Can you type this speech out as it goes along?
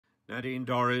Nadine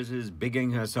Dorries is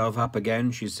bigging herself up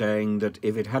again. She's saying that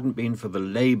if it hadn't been for the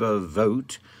Labour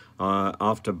vote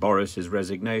after Boris's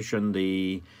resignation,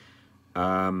 the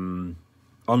online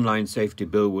safety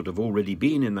bill would have already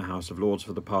been in the House of Lords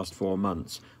for the past 4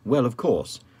 months. Well, of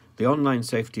course, the online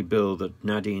safety bill that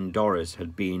Nadine Dorries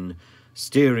had been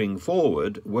steering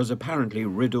forward was apparently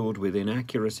riddled with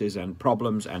inaccuracies and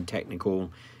problems and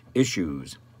technical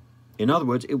issues. In other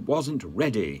words, it wasn't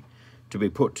ready to be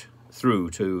put through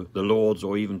to the Lords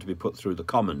or even to be put through the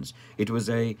Commons. It was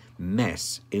a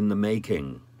mess in the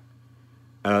making,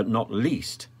 not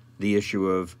least the issue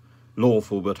of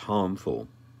lawful but harmful.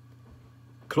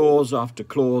 Clause after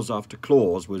clause after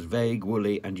clause was vague,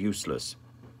 woolly and useless.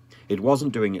 It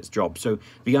wasn't doing its job, so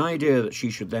the idea that she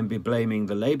should then be blaming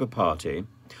the Labour Party,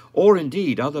 or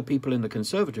indeed other people in the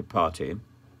Conservative Party,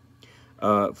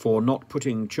 for not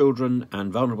putting children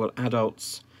and vulnerable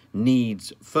adults'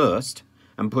 needs first,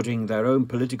 and putting their own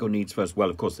political needs first. Well,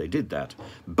 of course they did that,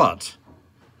 but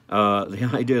the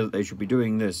idea that they should be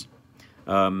doing this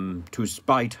to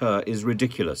spite her is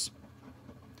ridiculous.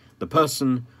 The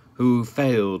person who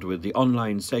failed with the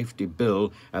online safety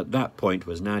bill at that point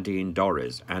was Nadine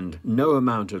Dorries, and no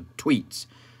amount of tweets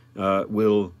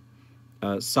will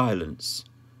silence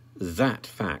that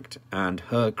fact and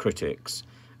her critics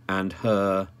and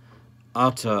her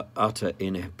utter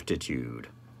ineptitude.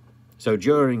 So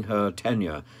during her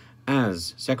tenure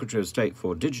as Secretary of State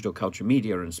for Digital Culture,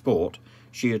 Media and Sport,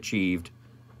 she achieved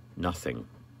nothing.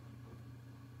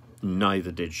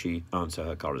 Neither did she answer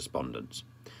her correspondence.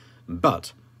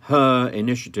 But her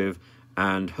initiative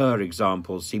and her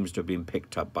example seems to have been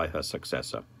picked up by her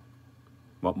successor.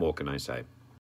 What more can I say?